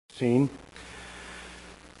16.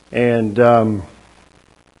 And the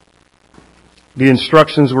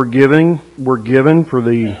instructions were given for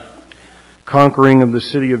the conquering of the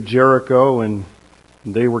city of Jericho, and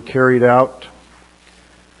they were carried out.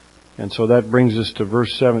 And so that brings us to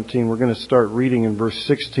verse 17. We're going to start reading in verse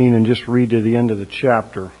 16 and just read to the end of the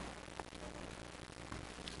chapter.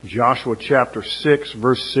 Joshua chapter 6,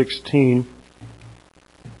 verse 16.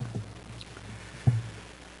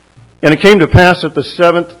 And it came to pass at the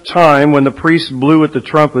 7th time, when the priests blew at the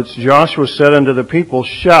trumpets, Joshua said unto the people,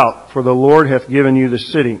 Shout, for the Lord hath given you the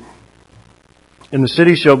city. And the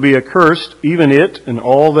city shall be accursed, even it and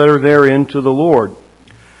all that are therein, to the Lord.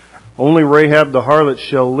 Only Rahab the harlot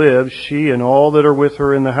shall live, she and all that are with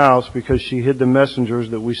her in the house, because she hid the messengers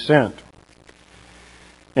that we sent.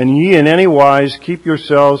 And ye in any wise keep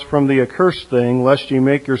yourselves from the accursed thing, lest ye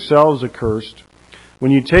make yourselves accursed, when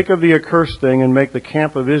you take of the accursed thing and make the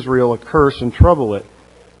camp of Israel a curse and trouble it.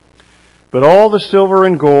 But all the silver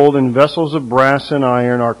and gold and vessels of brass and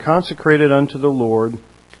iron are consecrated unto the Lord.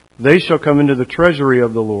 They shall come into the treasury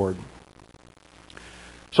of the Lord.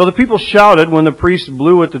 So the people shouted when the priests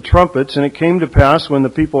blew at the trumpets, and it came to pass when the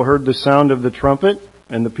people heard the sound of the trumpet,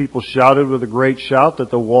 and the people shouted with a great shout, that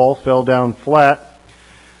the wall fell down flat,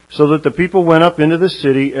 so that the people went up into the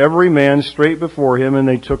city, every man straight before him, and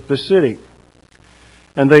they took the city.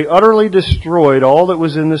 And they utterly destroyed all that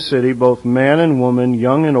was in the city, both man and woman,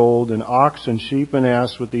 young and old, and ox and sheep and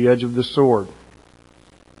ass, with the edge of the sword.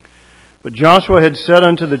 But Joshua had said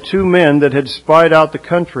unto the 2 men that had spied out the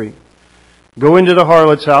country, Go into the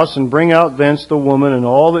harlot's house, and bring out thence the woman and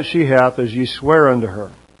all that she hath, as ye swear unto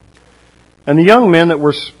her. And the young men that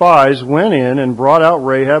were spies went in, and brought out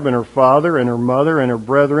Rahab and her father and her mother and her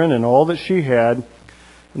brethren and all that she had,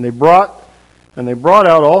 and they brought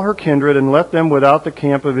out all her kindred, and left them without the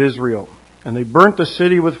camp of Israel. And they burnt the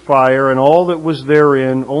city with fire, and all that was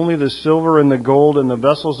therein, only the silver and the gold and the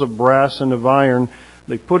vessels of brass and of iron,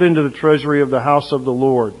 they put into the treasury of the house of the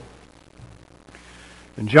Lord.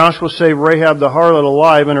 And Joshua saved Rahab the harlot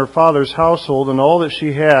alive, and her father's household, and all that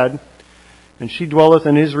she had. And she dwelleth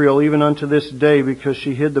in Israel even unto this day, because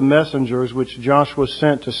she hid the messengers which Joshua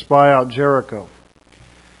sent to spy out Jericho.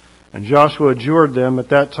 And Joshua adjured them at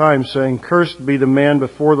that time, saying, Cursed be the man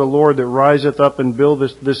before the Lord that riseth up and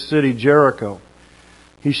buildeth this city Jericho.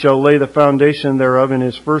 He shall lay the foundation thereof in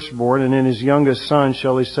his firstborn, and in his youngest son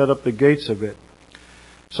shall he set up the gates of it.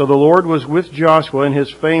 So the Lord was with Joshua, and his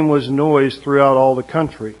fame was noised throughout all the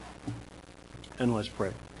country. And let's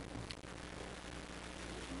pray.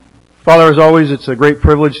 Father, as always, it's a great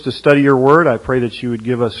privilege to study your word. I pray that you would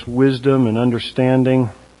give us wisdom and understanding.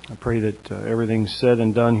 I pray that everything said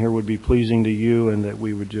and done here would be pleasing to you, and that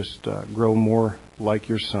we would just grow more like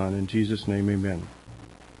your Son. In Jesus' name, amen.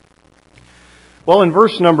 Well, in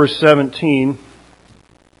verse number 17,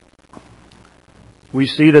 we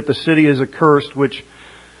see that the city is accursed, which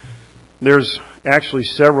there's actually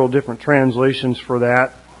several different translations for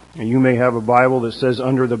that. And you may have a Bible that says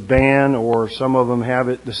under the ban, or some of them have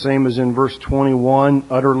it the same as in verse 21,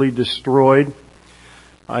 utterly destroyed.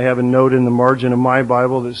 I have a note in the margin of my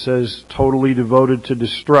Bible that says totally devoted to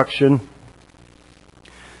destruction.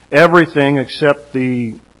 Everything except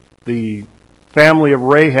the family of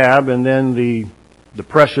Rahab, and then the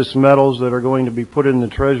precious metals that are going to be put in the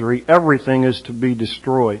treasury, everything is to be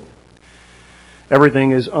destroyed.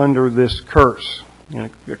 Everything is under this curse.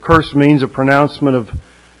 A curse means a pronouncement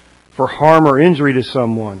for harm or injury to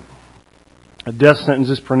someone. A death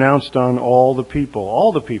sentence is pronounced on all the people.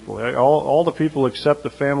 All the people except the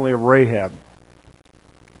family of Rahab.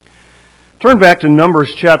 Turn back to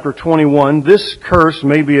Numbers chapter 21. This curse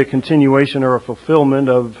may be a continuation or a fulfillment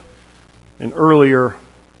of an earlier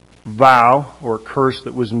vow or curse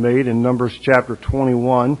that was made in Numbers chapter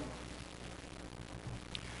 21.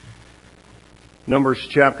 Numbers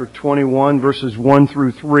chapter 21, verses 1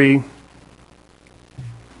 through 3.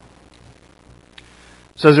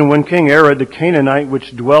 Says, And when King Arad the Canaanite,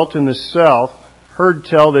 which dwelt in the south, heard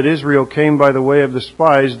tell that Israel came by the way of the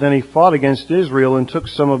spies, then he fought against Israel and took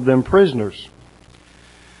some of them prisoners.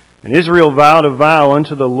 And Israel vowed a vow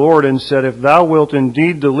unto the Lord, and said, If thou wilt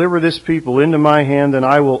indeed deliver this people into my hand, then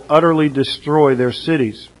I will utterly destroy their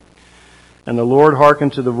cities. And the Lord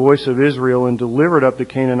hearkened to the voice of Israel, and delivered up the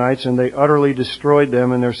Canaanites, and they utterly destroyed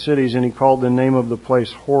them and their cities, and he called the name of the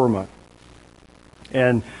place Hormah.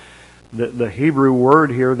 And the Hebrew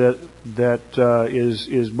word here that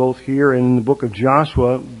is both here and in the book of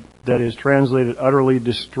Joshua, that is translated utterly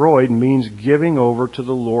destroyed, means giving over to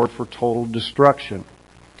the Lord for total destruction.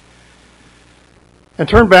 And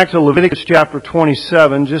turn back to Leviticus chapter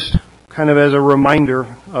 27, just kind of as a reminder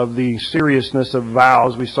of the seriousness of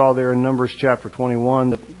vows. We saw there in Numbers chapter 21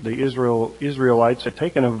 that the Israelites had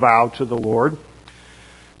taken a vow to the Lord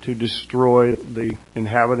to destroy the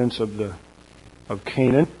inhabitants of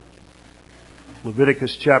Canaan.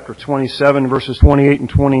 Leviticus chapter 27, verses 28 and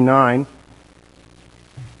 29.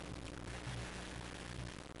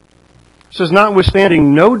 It says,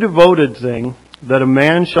 "Notwithstanding no devoted thing that a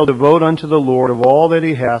man shall devote unto the Lord of all that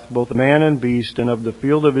he hath, both man and beast, and of the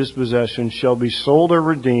field of his possession, shall be sold or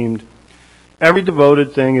redeemed. Every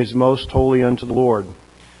devoted thing is most holy unto the Lord."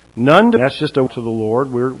 That's just to the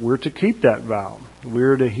Lord. We're to keep that vow.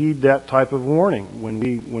 We're to heed that type of warning.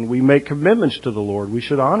 When we make commitments to the Lord, we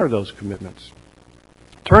should honor those commitments.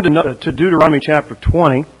 Turn to Deuteronomy chapter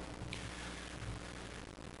 20.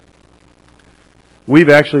 We've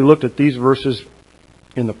actually looked at these verses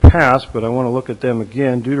in the past, but I want to look at them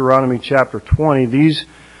again. Deuteronomy chapter 20.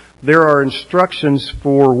 There are instructions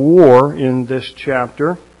for war in this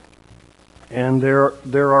chapter, and there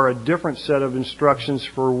are a different set of instructions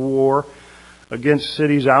for war against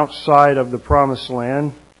cities outside of the Promised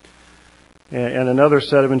Land, and another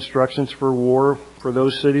set of instructions for war for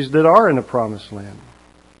those cities that are in the Promised Land.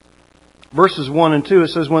 Verses 1 and 2, it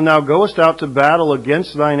says, "When thou goest out to battle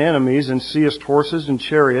against thine enemies, and seest horses and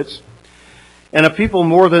chariots, and a people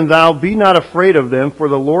more than thou, be not afraid of them, for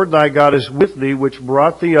the Lord thy God is with thee, which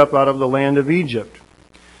brought thee up out of the land of Egypt.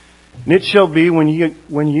 And it shall be, when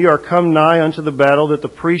ye are come nigh unto the battle, that the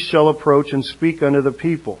priest shall approach and speak unto the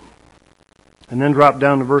people." And then drop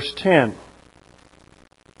down to verse 10.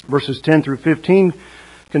 Verses 10 through 15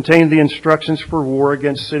 contain the instructions for war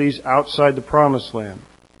against cities outside the Promised Land.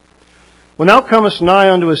 "When thou comest nigh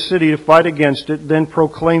unto a city to fight against it, then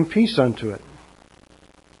proclaim peace unto it.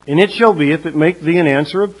 And it shall be, if it make thee an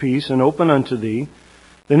answer of peace, and open unto thee,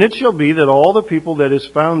 then it shall be that all the people that is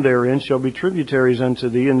found therein shall be tributaries unto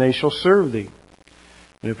thee, and they shall serve thee.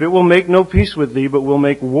 And if it will make no peace with thee, but will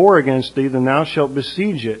make war against thee, then thou shalt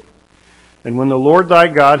besiege it. And when the Lord thy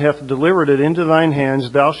God hath delivered it into thine hands,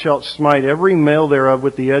 thou shalt smite every male thereof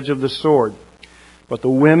with the edge of the sword. But the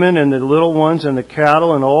women and the little ones and the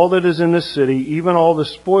cattle and all that is in the city, even all the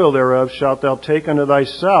spoil thereof, shalt thou take unto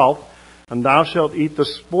thyself, and thou shalt eat the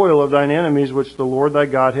spoil of thine enemies which the Lord thy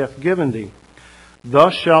God hath given thee.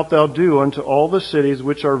 Thus shalt thou do unto all the cities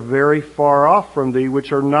which are very far off from thee,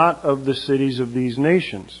 which are not of the cities of these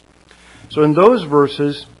nations." So in those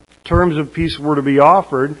verses, terms of peace were to be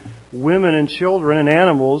offered. Women and children and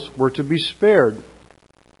animals were to be spared.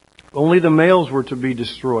 Only the males were to be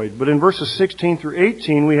destroyed. But in verses 16 through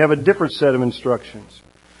 18, we have a different set of instructions.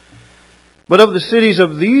 "But of the cities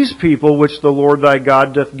of these people, which the Lord thy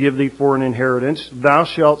God doth give thee for an inheritance, thou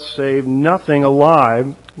shalt save nothing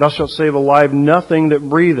alive. Thou shalt save alive nothing that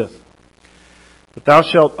breatheth. But thou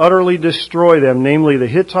shalt utterly destroy them, namely the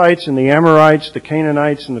Hittites and the Amorites, the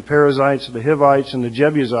Canaanites and the Perizzites, the Hivites and the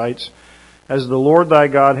Jebusites, as the Lord thy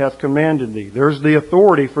God hath commanded thee." There's the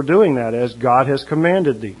authority for doing that, as God has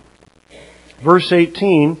commanded thee. Verse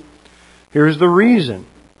 18, here's the reason: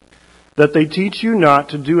 "That they teach you not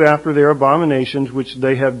to do after their abominations which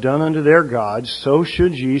they have done unto their gods, so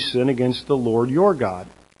should ye sin against the Lord your God."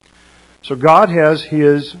 So God has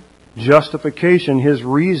His justification, His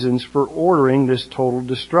reasons for ordering this total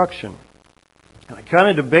destruction. And I kind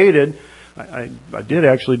of debated, I did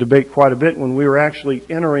actually debate quite a bit when we were actually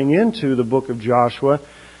entering into the book of Joshua.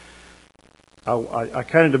 I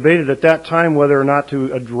kind of debated at that time whether or not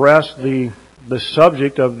to address the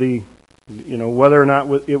subject of whether or not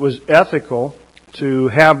it was ethical to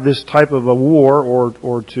have this type of a war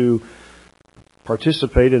or to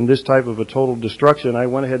participate in this type of a total destruction. I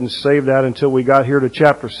went ahead and saved that until we got here to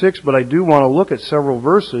chapter 6, but I do want to look at several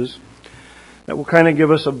verses that will kind of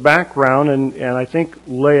give us a background and I think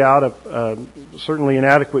lay out certainly an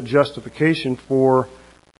adequate justification for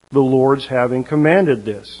the Lord's having commanded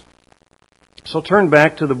this. So turn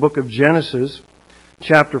back to the book of Genesis,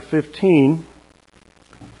 chapter 15.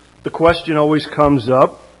 The question always comes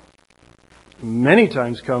up, many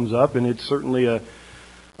times comes up, and it's certainly a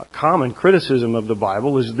common criticism of the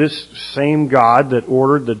Bible. Is this same God that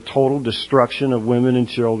ordered the total destruction of women and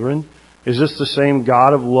children? Is this the same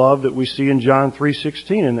God of love that we see in John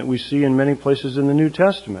 3:16 and that we see in many places in the New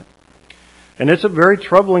Testament? And it's a very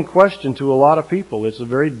troubling question to a lot of people. It's a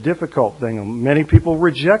very difficult thing. Many people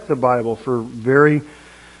reject the Bible for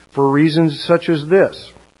reasons such as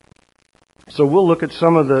this. So we'll look at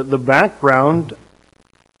some of the background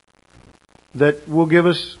that will give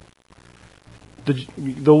us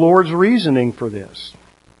the Lord's reasoning for this.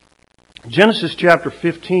 Genesis chapter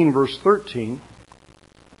 15, verse 13.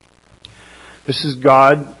 This is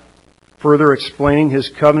God further explaining His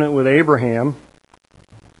covenant with Abraham.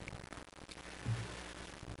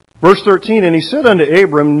 Verse 13, And he said unto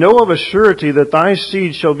Abram, Know of a surety that thy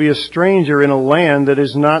seed shall be a stranger in a land that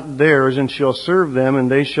is not theirs, and shall serve them, and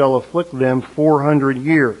they shall afflict them 400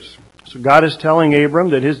 years. So God is telling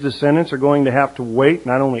Abram that his descendants are going to have to wait.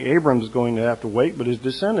 Not only Abram is going to have to wait, but his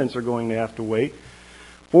descendants are going to have to wait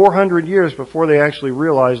 400 years before they actually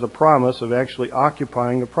realize the promise of actually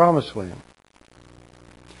occupying the promised land.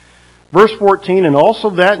 Verse 14, And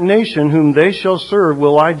also that nation whom they shall serve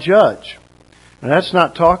will I judge. And that's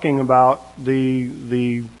not talking about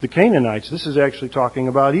the Canaanites. This is actually talking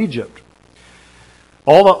about Egypt.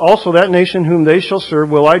 Also that nation whom they shall serve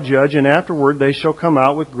will I judge, and afterward they shall come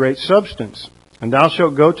out with great substance. And thou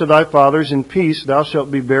shalt go to thy fathers in peace, thou shalt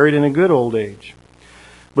be buried in a good old age.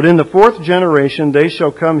 But in the fourth generation they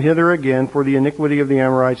shall come hither again, for the iniquity of the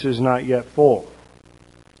Amorites is not yet full.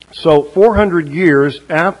 So 400 years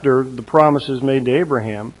after the promise is made to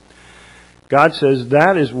Abraham, God says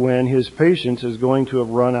that is when his patience is going to have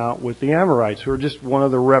run out with the Amorites, who are just one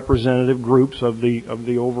of the representative groups of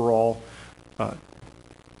the overall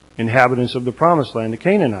inhabitants of the promised land, the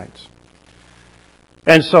Canaanites.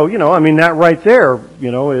 And so, that right there,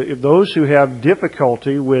 if those who have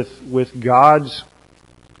difficulty with God's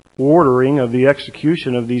ordering of the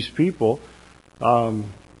execution of these people,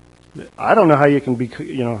 I don't know how you can be,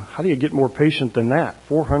 how do you get more patient than that?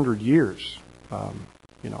 400 years.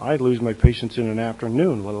 I'd lose my patience in an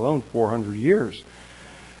afternoon, let alone 400 years.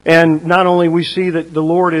 And not only we see that the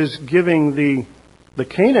Lord is giving the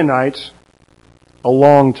Canaanites a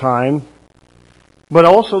long time, but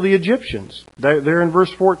also the Egyptians. There in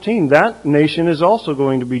verse 14, that nation is also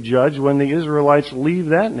going to be judged when the Israelites leave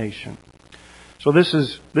that nation. So this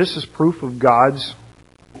is proof of God's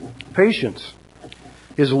patience,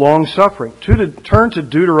 His long suffering. Turn to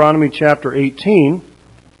Deuteronomy chapter 18,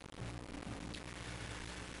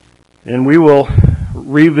 and we will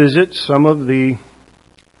revisit some of the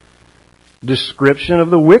description of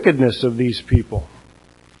the wickedness of these people.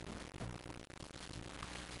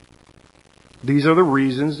 These are the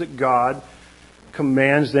reasons that God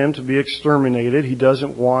commands them to be exterminated. He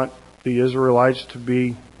doesn't want the Israelites to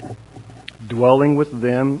be dwelling with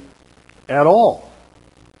them at all.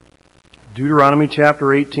 Deuteronomy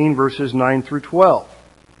chapter 18, verses 9 through 12.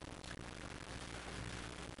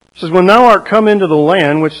 It says, When thou art come into the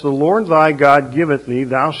land which the Lord thy God giveth thee,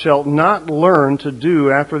 thou shalt not learn to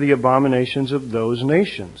do after the abominations of those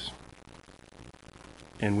nations.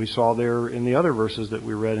 And we saw there in the other verses that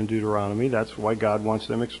we read in Deuteronomy, that's why God wants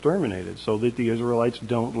them exterminated, so that the Israelites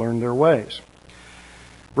don't learn their ways.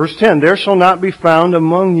 Verse 10, There shall not be found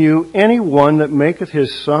among you any one that maketh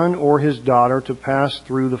his son or his daughter to pass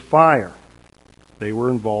through the fire. They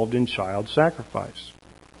were involved in child sacrifice.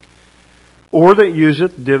 Or that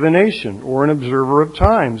useth divination, or an observer of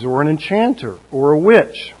times, or an enchanter, or a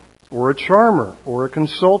witch, or a charmer, or a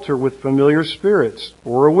consulter with familiar spirits,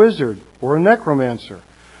 or a wizard, or a necromancer.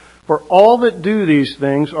 For all that do these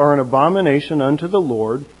things are an abomination unto the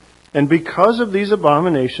Lord, and because of these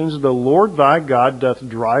abominations the Lord thy God doth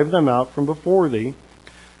drive them out from before thee.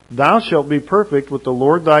 Thou shalt be perfect with the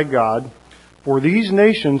Lord thy God, for these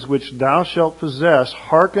nations which thou shalt possess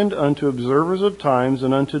hearkened unto observers of times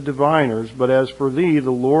and unto diviners, but as for thee,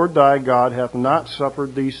 the Lord thy God hath not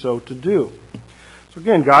suffered thee so to do. So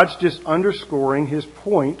again, God's just underscoring His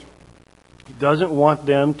point. He doesn't want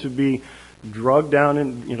them to be drugged down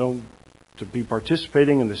and, to be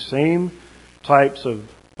participating in the same types of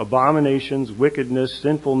abominations, wickedness,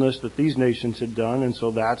 sinfulness that these nations had done, and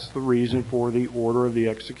so that's the reason for the order of the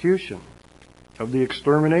execution, of the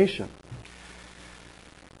extermination.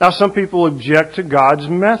 Now, some people object to God's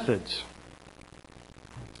methods.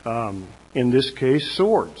 In this case,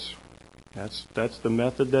 swords. That's the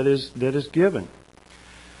method that is given.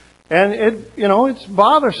 And it's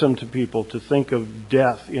bothersome to people to think of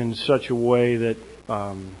death in such a way that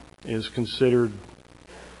is considered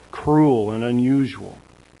cruel and unusual.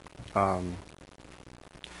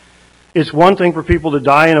 It's one thing for people to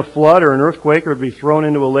die in a flood or an earthquake or to be thrown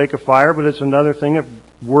into a lake of fire, but it's another thing if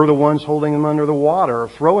we're the ones holding them under the water or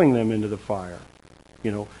throwing them into the fire.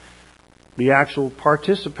 The actual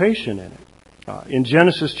participation in it. In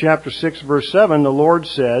Genesis chapter 6, verse 7, the Lord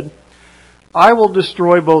said, I will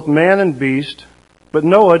destroy both man and beast, but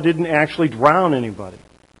Noah didn't actually drown anybody.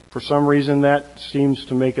 For some reason, that seems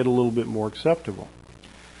to make it a little bit more acceptable.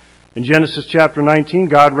 In Genesis chapter 19,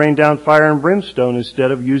 God rained down fire and brimstone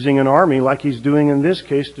instead of using an army like He's doing in this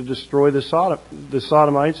case to destroy the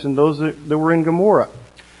Sodomites and those that were in Gomorrah.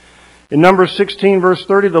 In Numbers 16, verse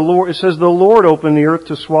 30, it says, The Lord opened the earth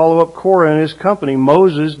to swallow up Korah and his company.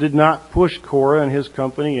 Moses did not push Korah and his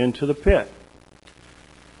company into the pit.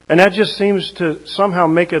 And that just seems to somehow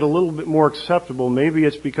make it a little bit more acceptable. Maybe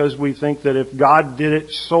it's because we think that if God did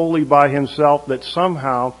it solely by Himself, that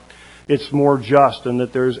somehow it's more just and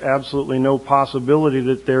that there's absolutely no possibility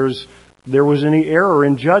that there was any error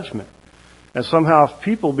in judgment. And somehow if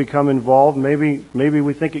people become involved, maybe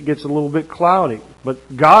we think it gets a little bit cloudy.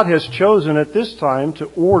 But God has chosen at this time to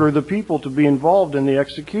order the people to be involved in the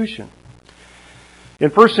execution. In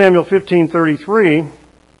 1 Samuel 15:33,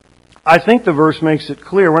 I think the verse makes it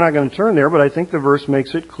clear, we're not going to turn there, but I think the verse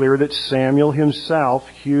makes it clear that Samuel himself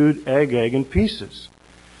hewed Agag in pieces.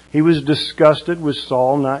 He was disgusted with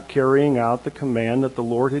Saul not carrying out the command that the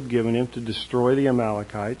Lord had given him to destroy the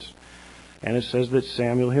Amalekites. And it says that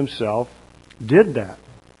Samuel himself did that.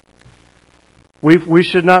 We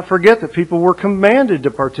should not forget that people were commanded to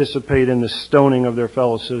participate in the stoning of their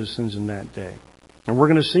fellow citizens in that day. And we're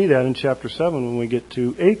going to see that in chapter 7 when we get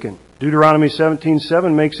to Achan. Deuteronomy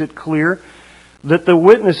 17:7 makes it clear that the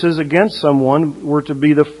witnesses against someone were to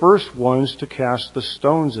be the first ones to cast the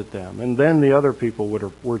stones at them, and then the other people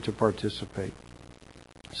were to participate.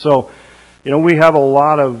 So, we have a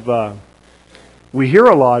lot of, we hear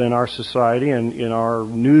a lot in our society and in our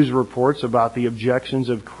news reports about the objections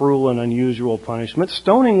of cruel and unusual punishment.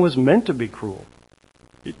 Stoning was meant to be cruel.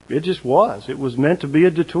 It just was. It was meant to be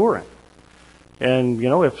a deterrent. And,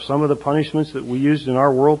 if some of the punishments that we used in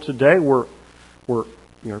our world today were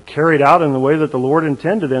carried out in the way that the Lord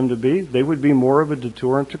intended them to be, they would be more of a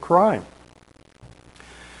deterrent to crime.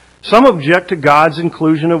 Some object to God's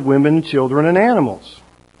inclusion of women, children, and animals.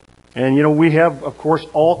 And, we have, of course,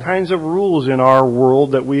 all kinds of rules in our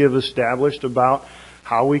world that we have established about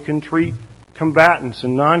how we can treat combatants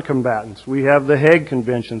and non-combatants. We have the Hague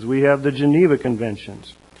Conventions. We have the Geneva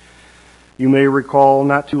Conventions. You may recall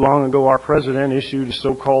not too long ago our president issued a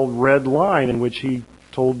so-called red line in which he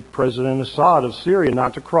told President Assad of Syria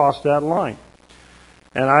not to cross that line.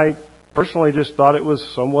 And I personally just thought it was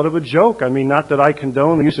somewhat of a joke. I mean, not that I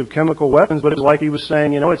condone the use of chemical weapons, but it's like he was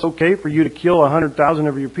saying, it's okay for you to kill 100,000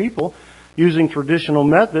 of your people using traditional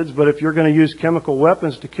methods, but if you're going to use chemical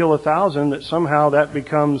weapons to kill 1,000, that somehow that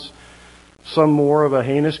becomes some more of a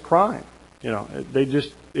heinous crime. There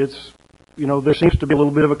seems to be a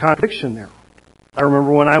little bit of a contradiction there. I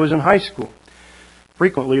remember when I was in high school,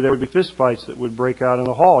 frequently there would be fist fights that would break out in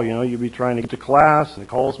the hall. You'd be trying to get to class and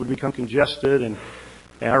the halls would become congested. And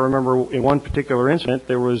I remember in one particular incident,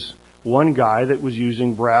 there was one guy that was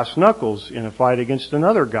using brass knuckles in a fight against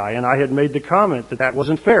another guy. And I had made the comment that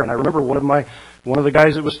wasn't fair. And I remember one of the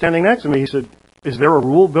guys that was standing next to me, he said, "Is there a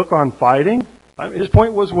rule book on fighting?" His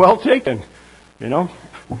point was well taken. I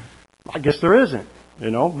guess there isn't.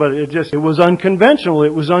 But it was unconventional,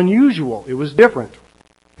 it was unusual, it was different.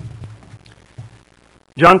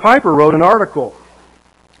 John Piper wrote an article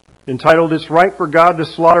entitled, "It's Right for God to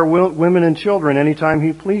Slaughter Women and Children Anytime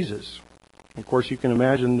He Pleases." Of course, you can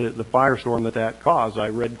imagine the firestorm that caused. I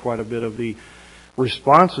read quite a bit of the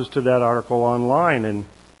responses to that article online, and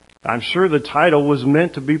I'm sure the title was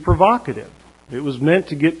meant to be provocative. It was meant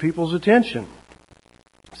to get people's attention.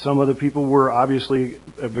 Some of the people were obviously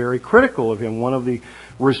very critical of him. One of the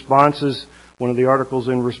articles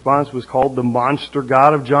in response was called "The Monster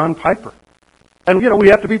God of John Piper." And, we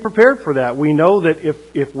have to be prepared for that. We know that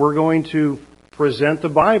if we're going to present the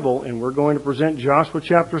Bible and we're going to present Joshua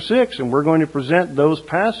chapter 6 and we're going to present those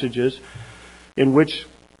passages in which,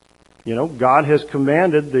 God has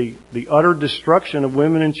commanded the utter destruction of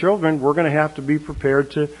women and children, we're going to have to be prepared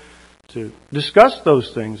to discuss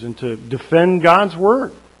those things and to defend God's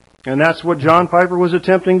Word. And that's what John Piper was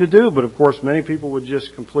attempting to do. But of course, many people would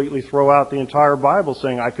just completely throw out the entire Bible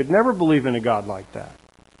saying, "I could never believe in a God like that."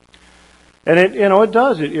 And it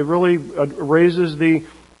does. It really raises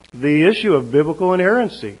the issue of biblical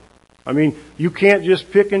inerrancy. I mean, you can't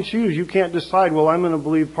just pick and choose. You can't decide, well, I'm going to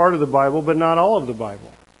believe part of the Bible, but not all of the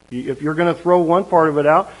Bible. If you're going to throw one part of it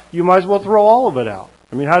out, you might as well throw all of it out.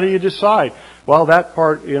 I mean, how do you decide? Well, that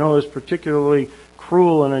part, is particularly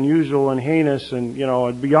cruel and unusual and heinous and,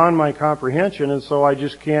 beyond my comprehension, and so I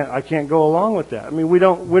can't go along with that. I mean, we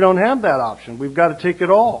don't have that option. We've got to take it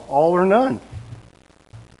all or none.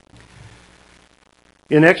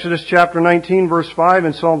 In Exodus chapter 19, verse 5,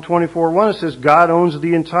 and Psalm 24:1, it says, God owns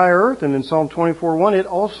the entire earth. And in Psalm 24:1, it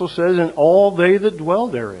also says, and all they that dwell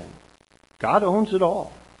therein. God owns it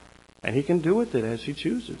all. And He can do with it as He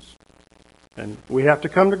chooses. And we have to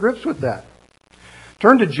come to grips with that.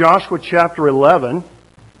 Turn to Joshua chapter 11.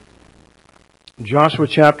 Joshua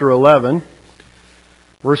chapter 11,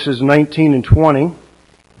 verses 19 and 20.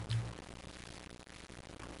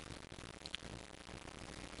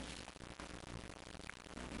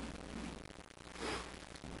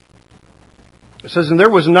 It says, "And there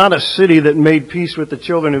was not a city that made peace with the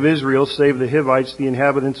children of Israel, save the Hivites, the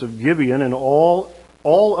inhabitants of Gibeon, and all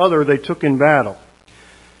other they took in battle."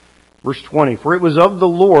 Verse 20, "For it was of the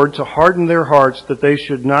Lord to harden their hearts that they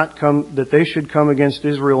should come against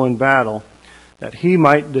Israel in battle, that he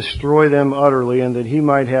might destroy them utterly, and that he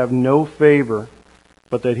might have no favor,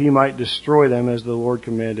 but that he might destroy them as the Lord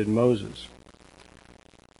commanded Moses."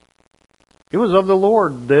 It was of the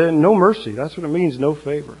Lord, no mercy. That's what it means, no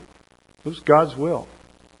favor. It was God's will.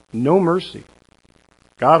 No mercy.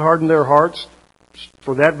 God hardened their hearts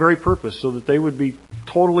for that very purpose, so that they would be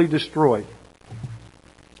totally destroyed.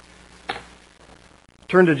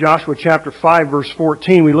 Turn to Joshua chapter 5, verse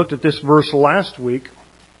 14. We looked at this verse last week.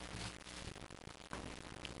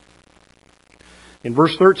 In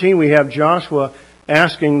verse 13, we have Joshua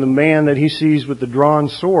asking the man that he sees with the drawn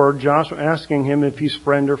sword, Joshua asking him if he's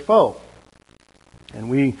friend or foe.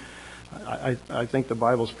 And I think the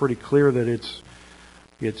Bible's pretty clear that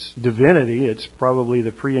it's divinity. It's probably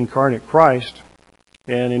the pre-incarnate Christ.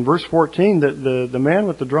 And in verse 14, the man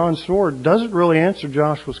with the drawn sword doesn't really answer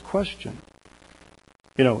Joshua's question,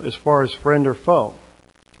 as far as friend or foe.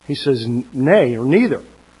 He says, "Nay," or neither.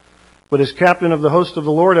 "But as captain of the host of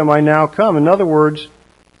the Lord am I now come." In other words,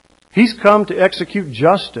 he's come to execute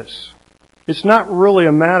justice. It's not really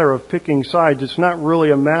a matter of picking sides. It's not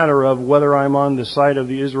really a matter of whether I'm on the side of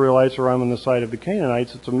the Israelites or I'm on the side of the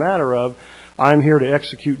Canaanites. It's a matter of I'm here to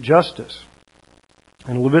execute justice.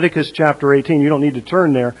 In Leviticus chapter 18, you don't need to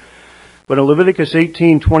turn there, but in Leviticus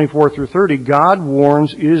 18:24 through 30, God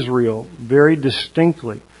warns Israel very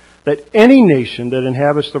distinctly that any nation that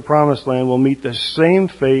inhabits the promised land will meet the same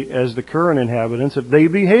fate as the current inhabitants if they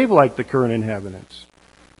behave like the current inhabitants.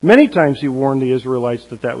 Many times he warned the Israelites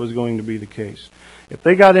that was going to be the case. If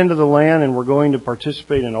they got into the land and were going to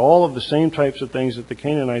participate in all of the same types of things that the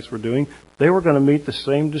Canaanites were doing, they were going to meet the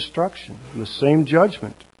same destruction, the same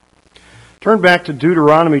judgment. Turn back to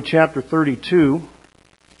Deuteronomy chapter 32,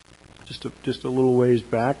 just a little ways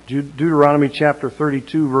back. Deuteronomy chapter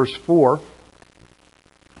 32, verse 4.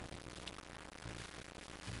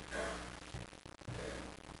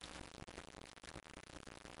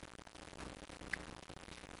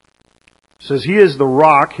 It says, "He is the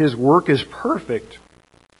rock, his work is perfect,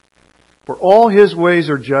 for all his ways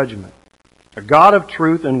are judgment. A God of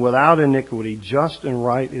truth and without iniquity, just and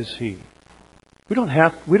right is he." We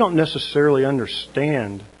don't necessarily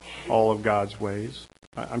understand all of God's ways.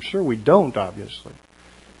 I'm sure we don't, obviously.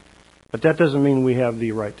 But that doesn't mean we have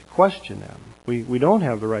the right to question them. We don't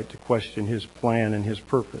have the right to question his plan and his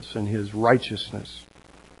purpose and his righteousness.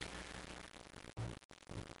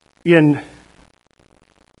 In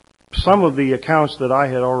some of the accounts that I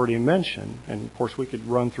had already mentioned, and of course we could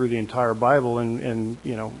run through the entire Bible and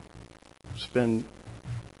spend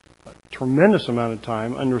a tremendous amount of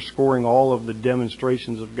time underscoring all of the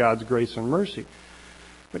demonstrations of God's grace and mercy.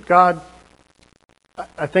 But God,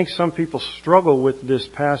 I think some people struggle with this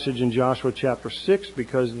passage in Joshua chapter 6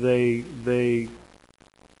 because they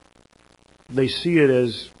see it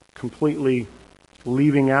as completely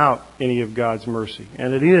leaving out any of God's mercy.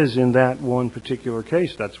 And it is in that one particular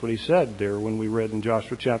case. That's what he said there when we read in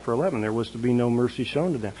Joshua chapter 11. There was to be no mercy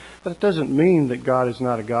shown to them. But it doesn't mean that God is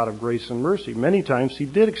not a God of grace and mercy. Many times he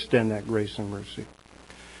did extend that grace and mercy.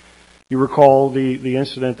 You recall the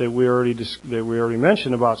incident that we already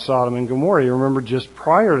mentioned about Sodom and Gomorrah. You remember just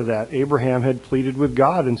prior to that, Abraham had pleaded with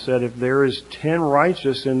God and said, "If there is 10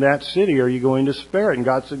 righteous in that city, are you going to spare it?" And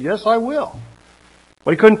God said, "Yes, I will."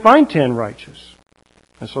 But he couldn't find 10 righteous.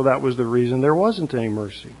 And so that was the reason there wasn't any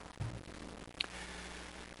mercy.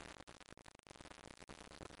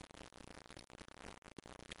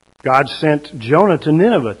 God sent Jonah to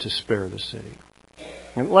Nineveh to spare the city.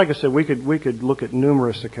 And like I said, we could look at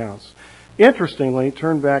numerous accounts. Interestingly,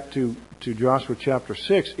 turn back to Joshua chapter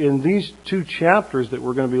 6. In these two chapters that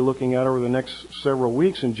we're going to be looking at over the next several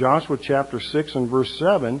weeks, in Joshua chapter 6 and verse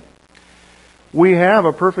 7, we have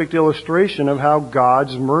a perfect illustration of how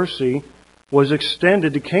God's mercy was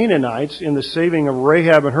extended to Canaanites in the saving of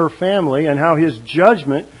Rahab and her family, and how his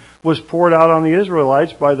judgment was poured out on the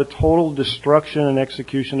Israelites by the total destruction and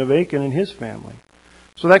execution of Achan and his family.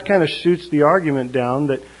 So that kind of shoots the argument down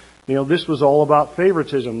that, this was all about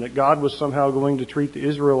favoritism, that God was somehow going to treat the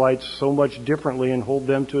Israelites so much differently and hold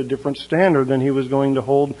them to a different standard than he was going to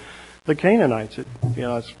hold the Canaanites.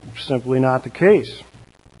 It's simply not the case.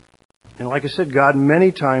 And like I said, God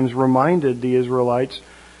many times reminded the Israelites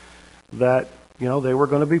that, they were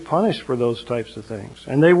going to be punished for those types of things.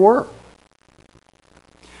 And they were.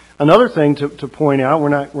 Another thing to point out, we're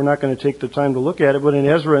not going to take the time to look at it, but in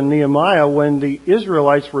Ezra and Nehemiah, when the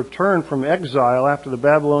Israelites returned from exile after the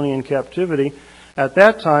Babylonian captivity, at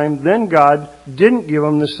that time, then God didn't give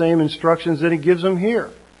them the same instructions that He gives them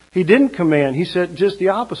here. He didn't command. He said just the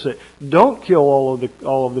opposite. Don't kill all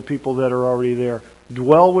of the people that are already there.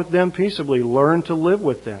 Dwell with them peaceably. Learn to live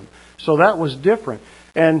with them. So that was different.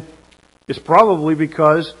 And it's probably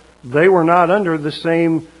because they were not under the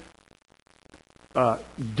same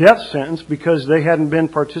death sentence, because they hadn't been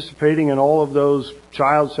participating in all of those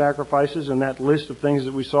child sacrifices and that list of things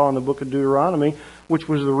that we saw in the book of Deuteronomy, which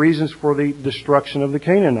was the reasons for the destruction of the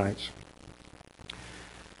Canaanites.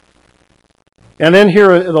 And then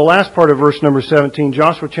here, the last part of verse number 17,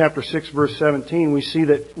 Joshua chapter 6, verse 17, we see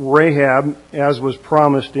that Rahab, as was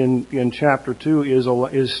promised in chapter 2,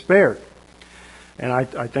 is spared. And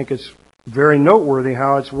I think it's very noteworthy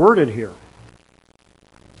how it's worded here.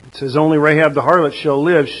 It says, only Rahab the harlot shall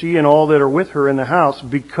live, she and all that are with her in the house,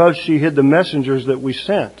 because she hid the messengers that we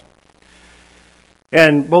sent.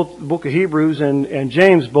 And both the book of Hebrews and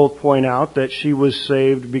James both point out that she was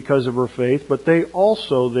saved because of her faith, but they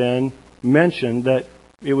also then mentioned that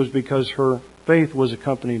it was because her faith was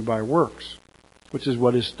accompanied by works, which is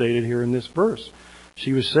what is stated here in this verse.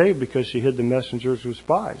 She was saved because she hid the messengers who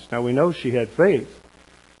spies. Now we know she had faith,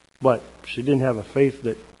 but she didn't have a faith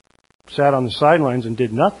that sat on the sidelines and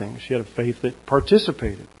did nothing. She had a faith that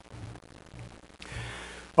participated.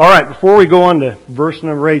 All right, before we go on to verse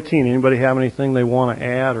number 18, anybody have anything they want to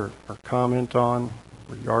add or comment on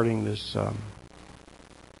regarding this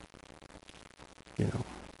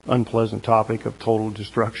unpleasant topic of total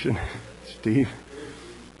destruction? Steve?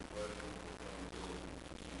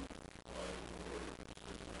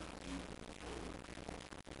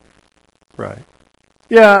 Right.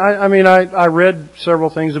 Yeah, I read several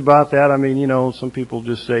things about that. I mean, some people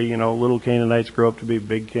just say, little Canaanites grow up to be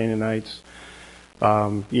big Canaanites.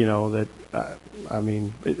 It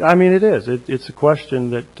is. It's a question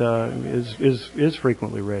that is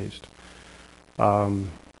frequently raised.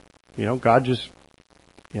 God just,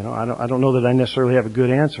 I don't know that I necessarily have a good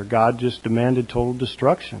answer. God just demanded total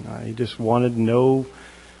destruction. He just wanted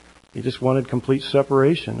complete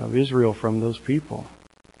separation of Israel from those people.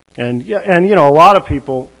 And a lot of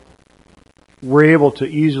people were able to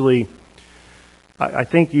easily,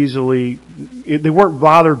 they weren't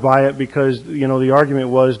bothered by it because, the argument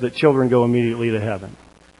was that children go immediately to heaven.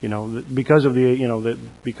 Because of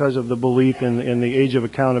the belief in the age of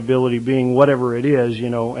accountability being whatever it is,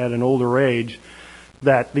 at an older age,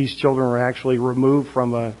 that these children were actually removed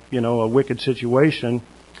from a wicked situation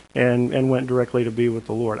and went directly to be with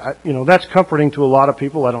the Lord. That's comforting to a lot of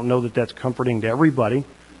people. I don't know that that's comforting to everybody,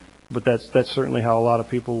 but that's certainly how a lot of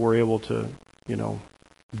people were able to,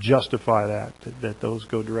 justify that those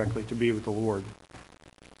go directly to be with the Lord.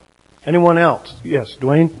 Anyone else? Yes,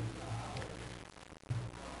 Dwayne?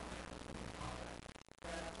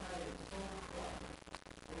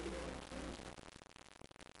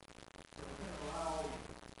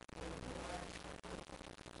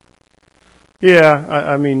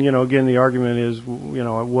 Yeah, again, the argument is, at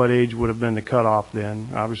what age would have been the cutoff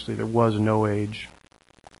then? Obviously, there was no age.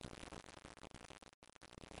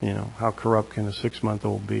 How corrupt can a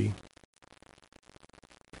 6-month-old be?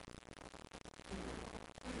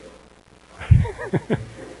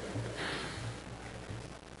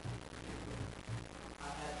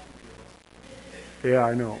 Yeah,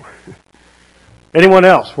 I know. Anyone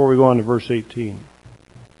else before we go on to verse 18?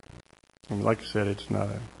 Like I said, it's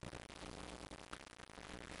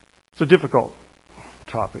a difficult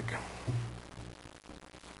topic.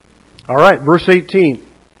 All right, verse 18.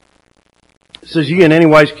 It says, ye in any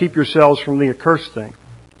wise keep yourselves from the accursed thing.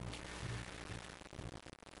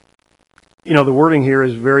 The wording here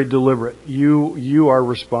is very deliberate. You are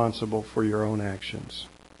responsible for your own actions.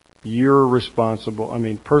 You're responsible.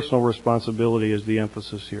 Personal responsibility is the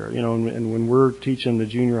emphasis here. And when we're teaching the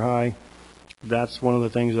junior high, that's one of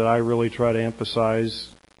the things that I really try to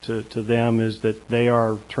emphasize to them, is that they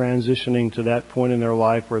are transitioning to that point in their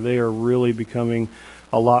life where they are really becoming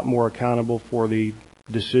a lot more accountable for the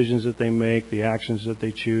decisions that they make, the actions that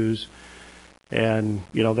they choose. And,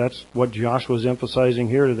 that's what Joshua's emphasizing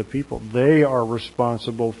here to the people. They are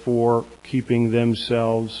responsible for keeping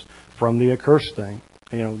themselves from the accursed thing.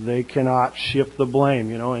 They cannot shift the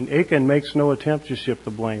blame, and Achan makes no attempt to shift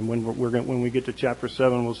the blame. When we get to chapter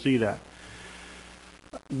 7, we'll see that.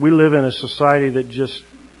 We live in a society that just,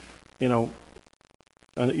 the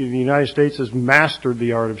United States has mastered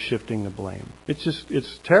the art of shifting the blame.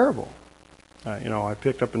 It's terrible. I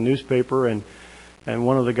picked up a newspaper, and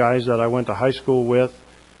one of the guys that I went to high school with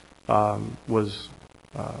was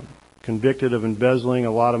convicted of embezzling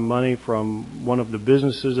a lot of money from one of the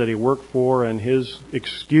businesses that he worked for, and his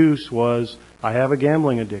excuse was, I have a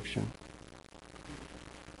gambling addiction.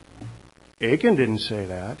 Achan didn't say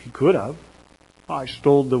that. He could have. I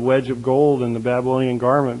stole the wedge of gold in the Babylonian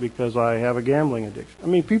garment because I have a gambling addiction. I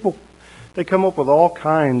mean, people, they come up with all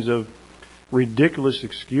kinds of ridiculous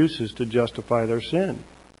excuses to justify their sin.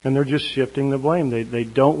 And they're just shifting the blame. They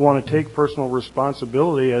don't want to take personal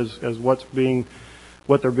responsibility as what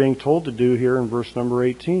they're being told to do here in verse number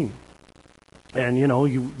 18.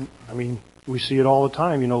 And, we see it all the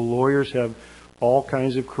time. Lawyers have all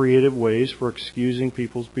kinds of creative ways for excusing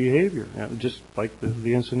people's behavior, just like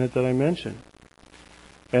the incident that I mentioned.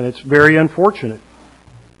 And it's very unfortunate.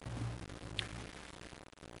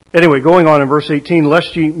 Anyway, going on in verse 18,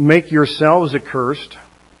 lest ye make yourselves accursed,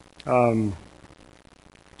 God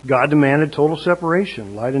demanded total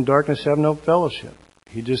separation. Light and darkness have no fellowship.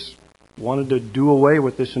 He just wanted to do away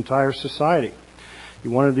with this entire society. He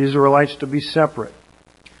wanted the Israelites to be separate.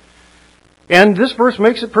 And this verse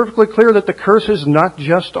makes it perfectly clear that the curse is not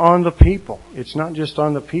just on the people. It's not just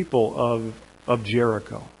on the people of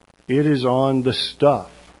Jericho. It is on the stuff.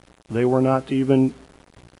 They were not to even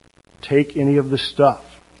take any of the stuff.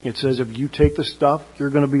 It says if you take the stuff, you're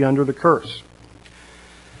going to be under the curse.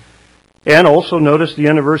 And also notice the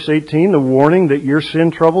end of verse 18, the warning that your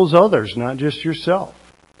sin troubles others, not just yourself.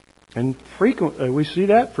 And we see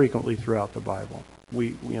that frequently throughout the Bible.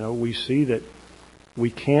 We see that we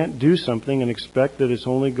can't do something and expect that it's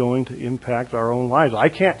only going to impact our own lives. I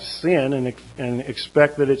can't sin and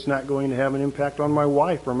expect that it's not going to have an impact on my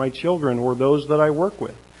wife or my children or those that I work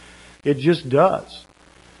with. It just does,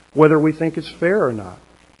 whether we think it's fair or not.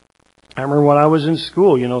 I remember when I was in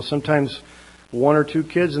school, sometimes one or two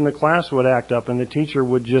kids in the class would act up and the teacher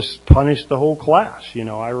would just punish the whole class.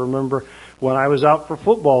 I remember when I was out for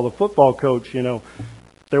football, the football coach,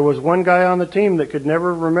 there was one guy on the team that could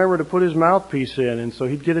never remember to put his mouthpiece in, and so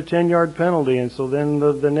he'd get a 10-yard penalty, and so then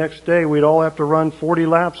the next day we'd all have to run 40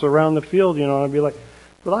 laps around the field, and I'd be like,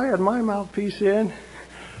 but I had my mouthpiece in.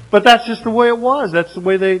 But that's just the way it was. That's the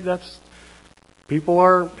way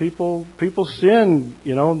people sin,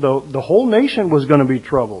 the whole nation was going to be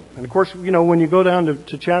troubled. And of course, when you go down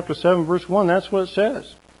to chapter 7, verse 1, that's what it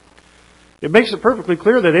says. It makes it perfectly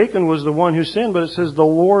clear that Achan was the one who sinned, but it says the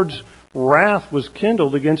Lord's wrath was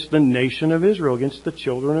kindled against the nation of Israel, against the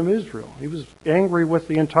children of Israel. He was angry with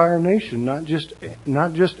the entire nation, not just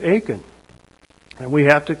Achan. And we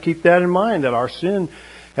have to keep that in mind, that our sin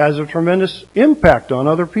has a tremendous impact on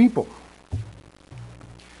other people.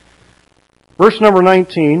 Verse number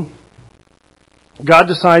 19, God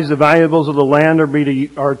decides the valuables of the land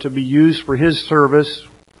are to be used for His service.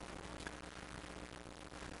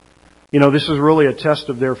 This is really a test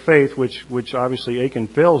of their faith, which obviously Achan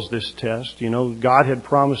fails this test. God had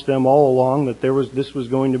promised them all along that this was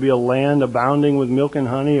going to be a land abounding with milk and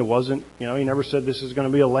honey. It wasn't, He never said this is going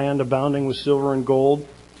to be a land abounding with silver and gold.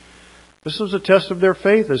 This was a test of their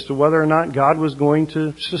faith as to whether or not God was going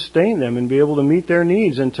to sustain them and be able to meet their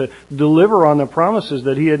needs and to deliver on the promises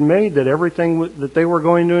that He had made, that that they were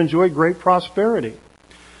going to enjoy great prosperity.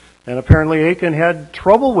 And apparently Achan had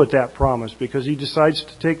trouble with that promise because he decides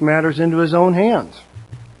to take matters into his own hands.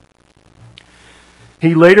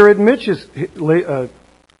 He later admits Achan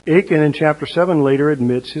in chapter 7 later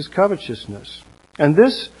admits his covetousness. And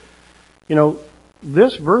this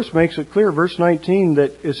verse makes it clear, verse 19,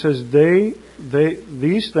 that it says,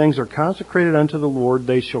 these things are consecrated unto the Lord,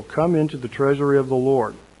 they shall come into the treasury of the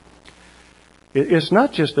Lord. It's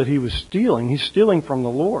not just that he was stealing, he's stealing from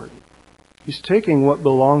the Lord. He's taking what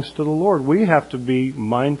belongs to the Lord. We have to be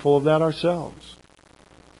mindful of that ourselves.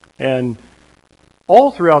 And all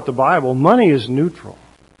throughout the Bible, money is neutral.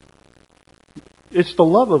 It's the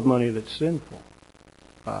love of money that's sinful.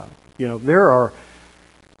 There are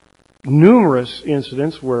numerous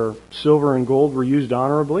incidents where silver and gold were used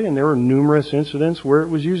honorably, and there were numerous incidents where it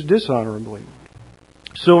was used dishonorably.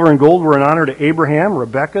 Silver and gold were an honor to Abraham,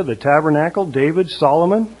 Rebekah, the tabernacle, David,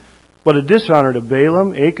 Solomon, but a dishonor to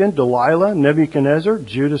Balaam, Achan, Delilah, Nebuchadnezzar,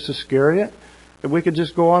 Judas Iscariot. And we could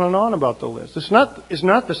just go on and on about the list. It's not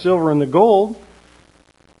the silver and the gold.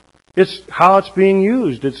 It's how it's being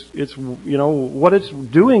used. It's what it's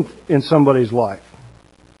doing in somebody's life.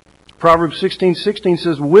 Proverbs 16:16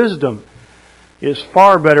 says, wisdom is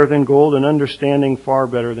far better than gold and understanding far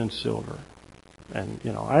better than silver. And,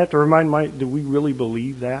 I have to remind do we really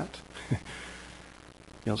believe that?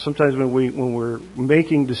 Sometimes when we're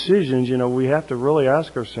making decisions, we have to really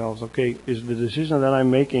ask ourselves, okay, is the decision that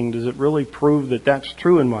I'm making, does it really prove that that's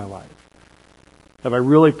true in my life? Have I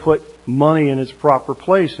really put money in its proper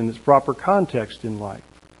place, in its proper context in life?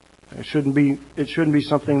 It shouldn't be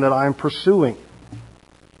something that I'm pursuing.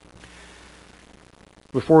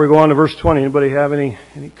 Before we go on to verse 20, anybody have any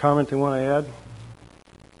comment they want to add?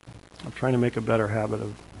 I'm trying to make a better habit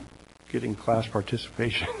of getting class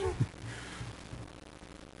participation.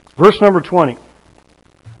 Verse number 20.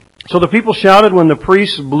 So the people shouted when the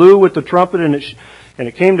priests blew with the trumpet, and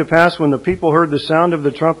it came to pass when the people heard the sound of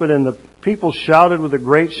the trumpet, and the people shouted with a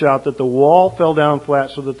great shout, that the wall fell down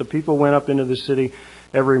flat, so that the people went up into the city,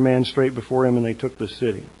 every man straight before him, and they took the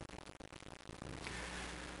city.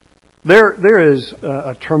 There is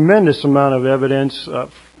a tremendous amount of evidence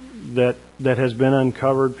that has been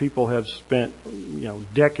uncovered. People have spent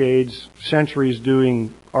decades, centuries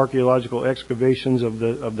doing archaeological excavations of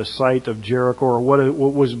the site of Jericho, or what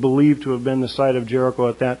was believed to have been the site of Jericho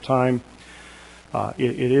at that time.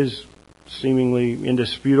 It is seemingly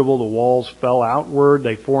indisputable. The walls fell outward.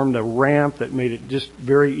 They formed a ramp that made it just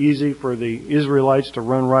very easy for the Israelites to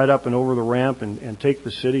run right up and over the ramp and take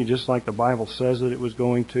the city, just like the Bible says that it was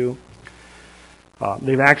going to.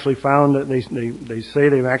 They've actually found that they say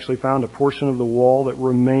they've actually found a portion of the wall that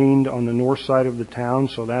remained on the north side of the town.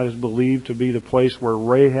 So that is believed to be the place where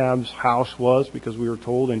Rahab's house was, because we were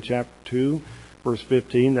told in chapter 2, verse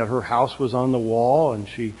 15, that her house was on the wall, and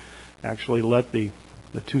she actually let the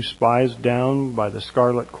two spies down by the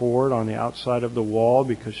scarlet cord on the outside of the wall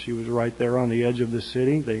because she was right there on the edge of the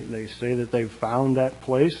city. They say that they've found that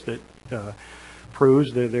place that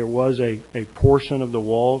proves that there was a portion of the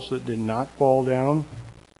walls that did not fall down.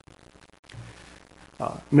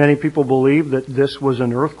 Many people believe that this was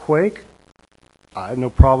an earthquake. I have no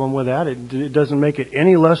problem with that. It doesn't make it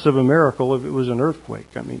any less of a miracle if it was an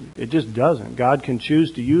earthquake. I mean, it just doesn't. God can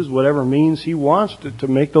choose to use whatever means He wants to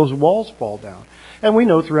make those walls fall down. And we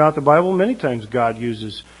know throughout the Bible many times God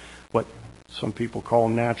uses what some people call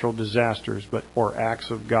natural disasters, or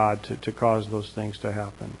acts of God to cause those things to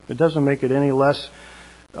happen. It doesn't make it any less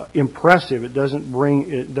impressive. It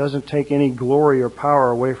doesn't take any glory or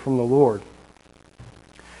power away from the Lord.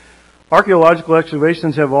 Archaeological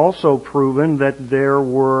excavations have also proven that there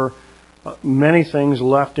were many things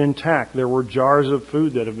left intact. There were jars of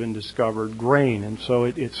food that have been discovered, grain, and so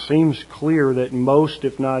it seems clear that most,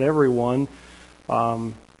 if not everyone,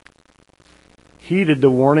 heeded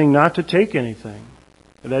the warning not to take anything.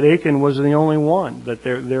 That Achan was the only one. That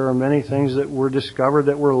there are many things that were discovered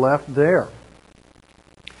that were left there.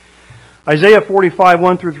 Isaiah 45,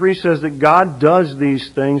 1 through 3 says that God does these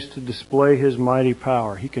things to display His mighty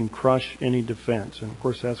power. He can crush any defense. And of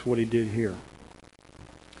course that's what He did here.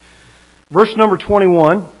 Verse number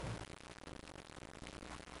 21.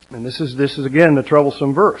 And this is again the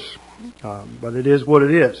troublesome verse. But it is what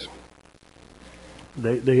it is.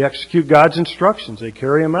 They execute God's instructions. They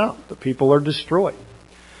carry them out. The people are destroyed.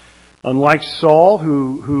 Unlike Saul,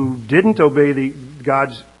 who didn't obey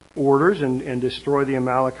God's orders and destroy the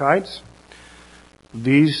Amalekites,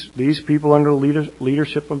 these people under the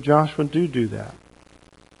leadership of Joshua do that.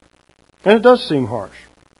 And it does seem harsh.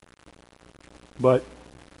 But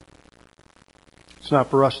it's not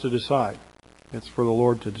for us to decide. It's for the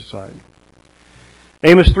Lord to decide.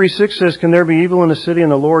 Amos 3:6 says, "Can there be evil in the city,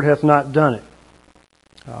 and the Lord hath not done it?"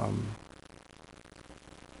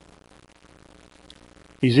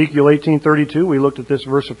 Ezekiel 18:32, we looked at this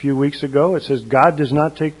verse a few weeks ago. It says, God does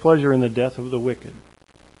not take pleasure in the death of the wicked.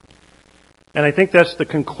 And I think that's the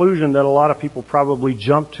conclusion that a lot of people probably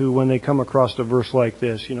jump to when they come across a verse like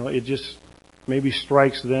this. It just maybe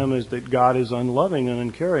strikes them as that God is unloving and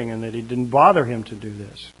uncaring and that He didn't bother Him to do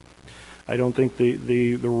this. I don't think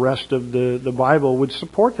the rest of the Bible would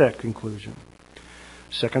support that conclusion.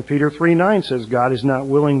 2 Peter 3:9 says, God is not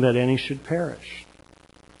willing that any should perish.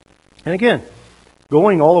 And again,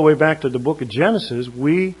 going all the way back to the book of Genesis,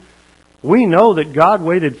 we know that God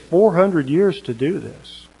waited 400 years to do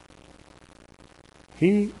this.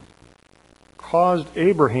 He caused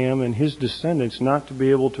Abraham and his descendants not to be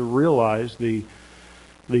able to realize the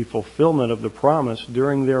fulfillment of the promise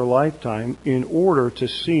during their lifetime in order to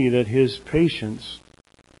see that His patience,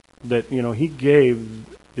 that He gave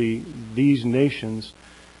these nations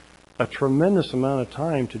a tremendous amount of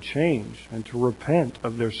time to change and to repent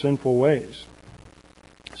of their sinful ways.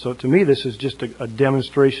 So to me, this is just a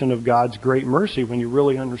demonstration of God's great mercy when you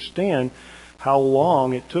really understand how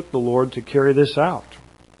long it took the Lord to carry this out.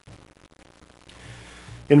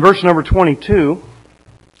 In verse number 22,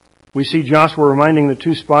 we see Joshua reminding the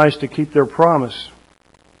two spies to keep their promise.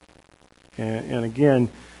 And again,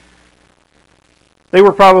 they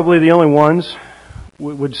were probably the only ones,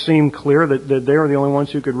 would seem clear that they were the only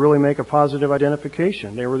ones who could really make a positive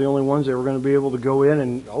identification. They were the only ones that were going to be able to go in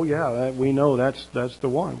and, oh yeah, we know that's the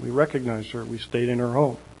one. We recognize her. We stayed in her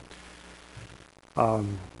home.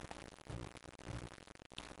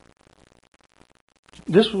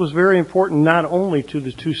 This was very important not only to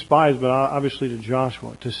the two spies, but obviously to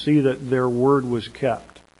Joshua, to see that their word was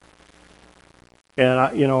kept. And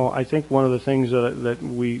I think one of the things that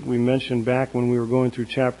we mentioned back when we were going through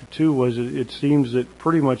chapter 2 was it seems that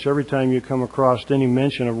pretty much every time you come across any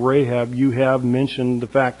mention of Rahab, you have mentioned the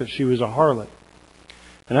fact that she was a harlot.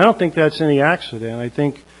 And I don't think that's any accident. I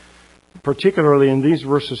think particularly in these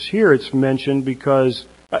verses here, it's mentioned because,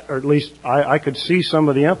 or at least I could see some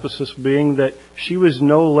of the emphasis being that she was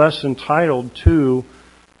no less entitled to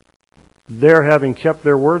their having kept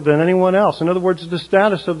their word than anyone else. In other words, the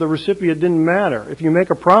status of the recipient didn't matter. If you make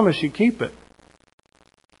a promise, you keep it.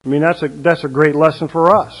 I mean, that's a great lesson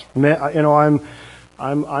for us. I'm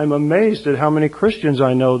amazed at how many Christians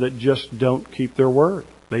I know that just don't keep their word.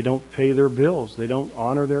 They don't pay their bills. They don't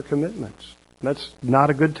honor their commitments. That's not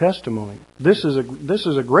a good testimony. This is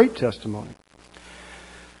a great testimony.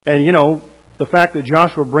 And the fact that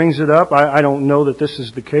Joshua brings it up, I don't know that this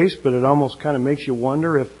is the case, but it almost kind of makes you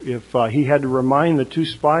wonder if he had to remind the two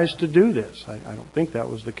spies to do this. I don't think that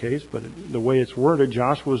was the case, but the way it's worded,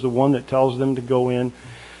 Joshua is the one that tells them to go in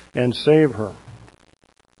and save her.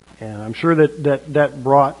 And I'm sure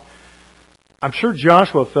I'm sure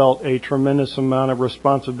Joshua felt a tremendous amount of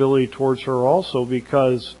responsibility towards her also,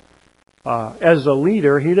 because as a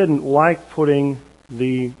leader, he didn't like putting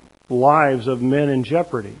the lives of men in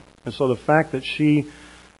jeopardy. And so the fact that she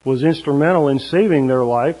was instrumental in saving their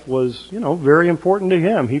life was, very important to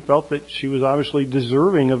him. He felt that she was obviously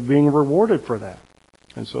deserving of being rewarded for that.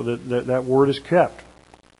 And so that word is kept.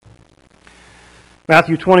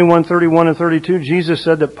 Matthew 21:31 and 32, Jesus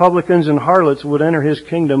said that publicans and harlots would enter his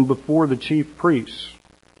kingdom before the chief priests.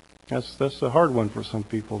 That's the hard one for some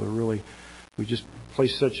people to really, we just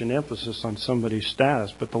place such an emphasis on somebody's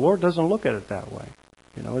status. But the Lord doesn't look at it that way.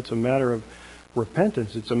 It's a matter of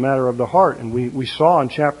repentance. It's a matter of the heart. And we saw in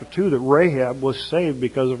chapter 2 that Rahab was saved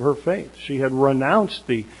because of her faith. She had renounced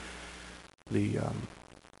the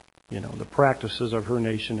practices of her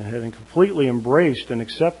nation and had completely embraced and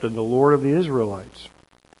accepted the Lord of the Israelites.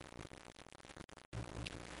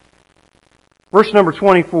 Verse number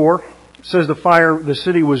 24 says the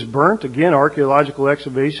city was burnt. Again, archaeological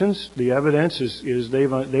excavations. The evidence is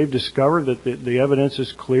they've discovered that the evidence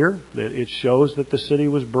is clear, that it shows that the city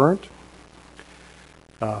was burnt.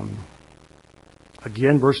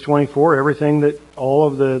 Again, verse 24, everything that all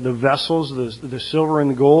of the vessels, the silver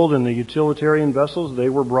and the gold and the utilitarian vessels, they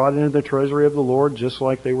were brought into the treasury of the Lord just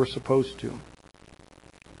like they were supposed to.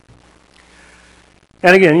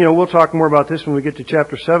 And again, we'll talk more about this when we get to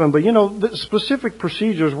chapter 7, but the specific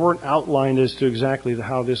procedures weren't outlined as to exactly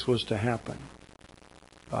how this was to happen.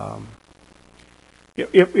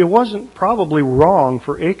 It wasn't probably wrong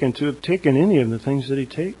for Achan to have taken any of the things that he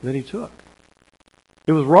took.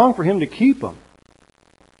 It was wrong for him to keep them.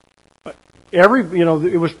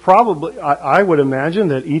 It was probably, I would imagine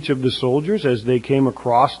that each of the soldiers, as they came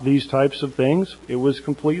across these types of things, it was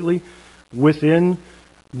completely within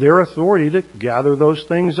their authority to gather those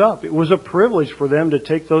things up. It was a privilege for them to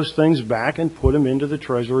take those things back and put them into the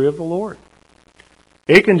treasury of the Lord.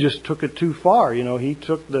 Achan just took it too far. He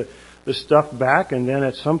took the stuff back and then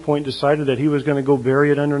at some point decided that he was going to go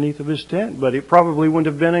bury it underneath of his tent. But it probably wouldn't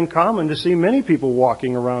have been uncommon to see many people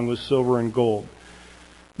walking around with silver and gold,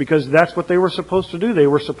 because that's what they were supposed to do. They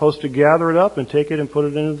were supposed to gather it up and take it and put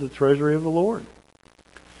it into the treasury of the Lord.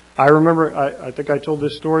 I remember, I think I told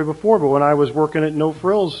this story before, but when I was working at No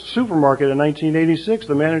Frills Supermarket in 1986,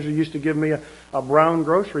 the manager used to give me a brown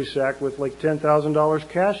grocery sack with like $10,000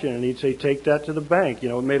 cash in it, and he'd say, take that to the bank.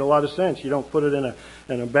 It made a lot of sense. You don't put it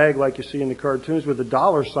in a bag like you see in the cartoons with a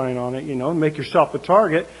dollar sign on it, and make yourself a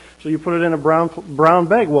target. So you put it in a brown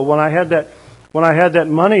bag. Well, when I had that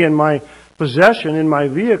money in my possession in my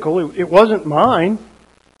vehicle, it wasn't mine,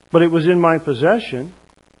 but it was in my possession.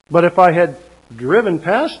 But if I had driven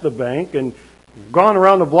past the bank and gone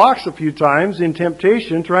around the blocks a few times in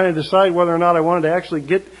temptation, trying to decide whether or not I wanted to actually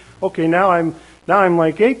now I'm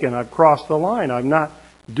like Achan. I've crossed the line. I'm not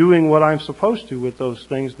doing what I'm supposed to with those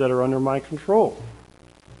things that are under my control.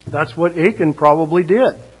 That's what Achan probably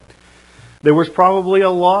did. There was probably a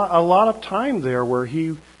lot of time there where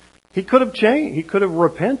he could have changed. He could have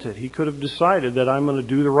repented. He could have decided that I'm going to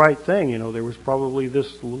do the right thing. There was probably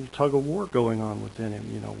this little tug of war going on within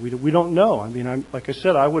him. We don't know. I mean, like I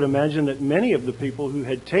said, I would imagine that many of the people who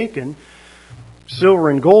had taken silver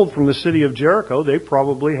and gold from the city of Jericho, they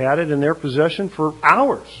probably had it in their possession for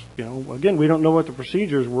hours. Again, we don't know what the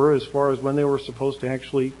procedures were as far as when they were supposed to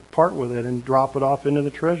actually part with it and drop it off into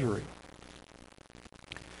the treasury.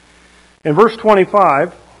 In verse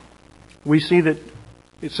 25, we see that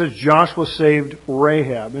it says Joshua saved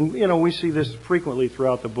Rahab. And, we see this frequently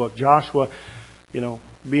throughout the book. Joshua,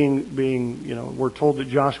 being, we're told that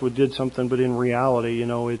Joshua did something, but in reality,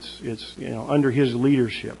 it's under his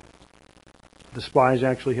leadership. the spies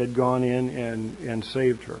actually had gone in and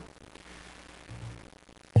saved her.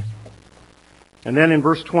 And then in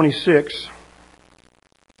verse 26,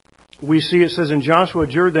 we see it says, "And Joshua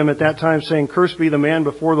adjured them at that time, saying, Cursed be the man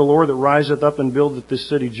before the Lord that riseth up and buildeth this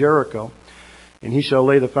city Jericho. And he shall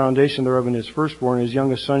lay the foundation thereof in his firstborn, and his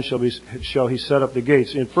youngest son shall he set up the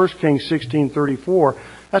gates." In 1 Kings 16:34,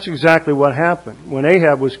 that's exactly what happened. When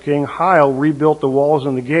Ahab was king, Hiel rebuilt the walls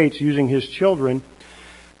and the gates using his children.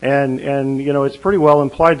 And it's pretty well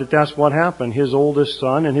implied that that's what happened. His oldest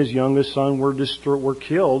son and his youngest son were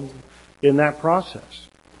killed in that process.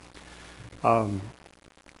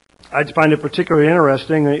 I find it particularly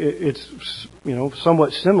interesting. It's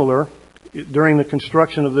somewhat similar. During the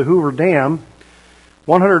construction of the Hoover Dam,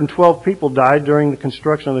 112 people died during the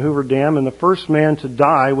construction of the Hoover Dam, and the first man to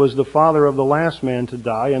die was the father of the last man to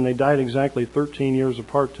die, and they died exactly 13 years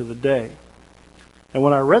apart to the day. And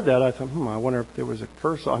when I read that, I thought, I wonder if there was a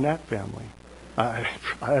curse on that family. I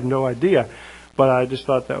have no idea, but I just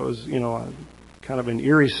thought that was, kind of an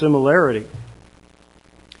eerie similarity.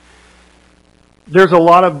 There's a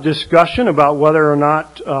lot of discussion about whether or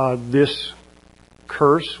not this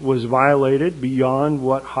curse was violated beyond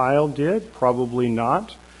what Hiel did. Probably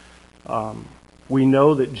not. We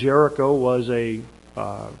know that Jericho was a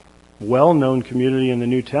well-known community in the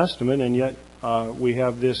New Testament, and yet we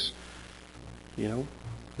have this,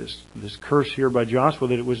 this curse here by Joshua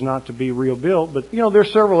that it was not to be rebuilt. But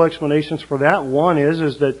there's several explanations for that. One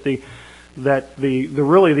is that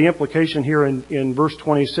the implication here in verse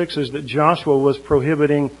 26 is that Joshua was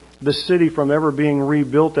prohibiting the city from ever being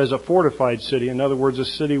rebuilt as a fortified city. In other words, a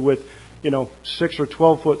city with, 6 or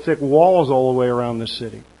 12 foot thick walls all the way around the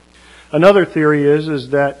city. Another theory is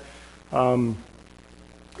that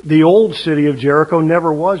the old city of Jericho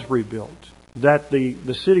never was rebuilt. That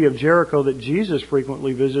the city of Jericho that Jesus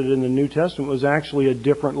frequently visited in the New Testament was actually a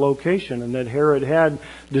different location, and that Herod had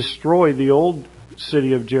destroyed the old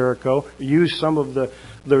city of Jericho, used some of the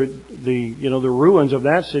ruins of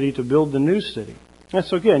that city to build the new city. And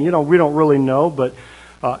so again, we don't really know, but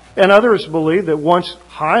and others believe that once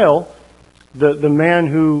Hiel, the man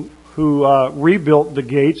who rebuilt the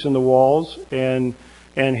gates and the walls and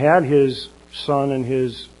had his son and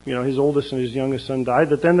his oldest and his youngest son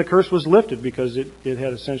died, that then the curse was lifted because it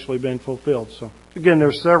had essentially been fulfilled. So again,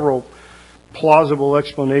 there's several plausible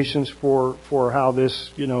explanations for how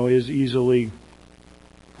this is easily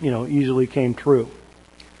came true.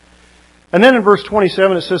 And then in verse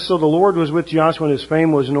 27 it says, "So the Lord was with Joshua, and his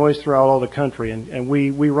fame was noised throughout all the country." And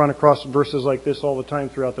we run across verses like this all the time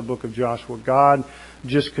throughout the book of Joshua. God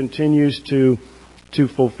just continues to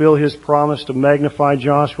fulfill His promise to magnify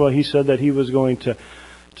Joshua. He said that He was going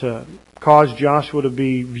to cause Joshua to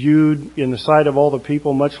be viewed in the sight of all the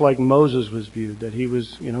people, much like Moses was viewed. That he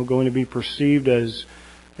was, going to be perceived as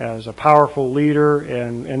a powerful leader,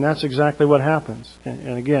 and that's exactly what happens.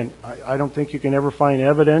 And again, I don't think you can ever find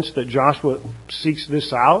evidence that Joshua seeks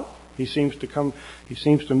this out. He seems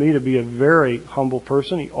to me to be a very humble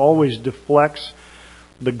person. He always deflects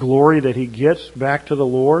the glory that he gets back to the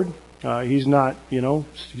Lord. He's not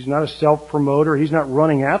a self-promoter. He's not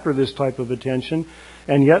running after this type of attention.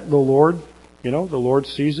 And yet the Lord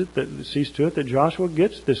sees to it that Joshua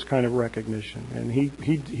gets this kind of recognition, and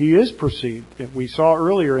he is perceived. We saw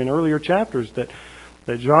in earlier chapters that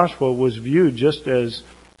Joshua was viewed just as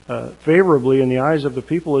favorably in the eyes of the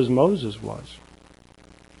people as Moses was.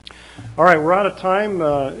 All right, we're out of time.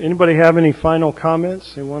 Anybody have any final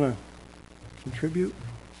comments they want to contribute?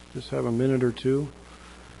 Just have a minute or two.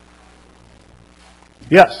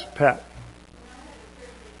 Yes, Pat.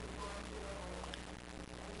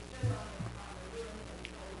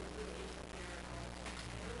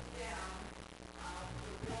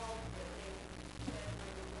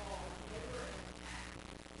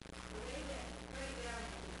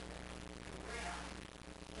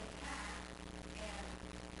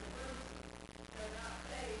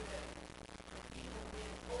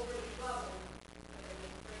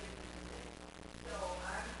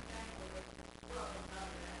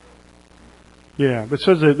 Yeah, but it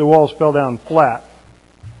says that the walls fell down flat.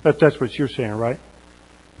 That's what you're saying, right?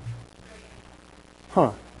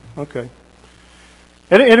 Huh. Okay.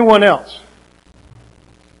 Anyone else?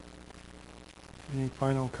 Any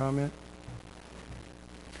final comment?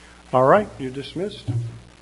 All right, you're dismissed.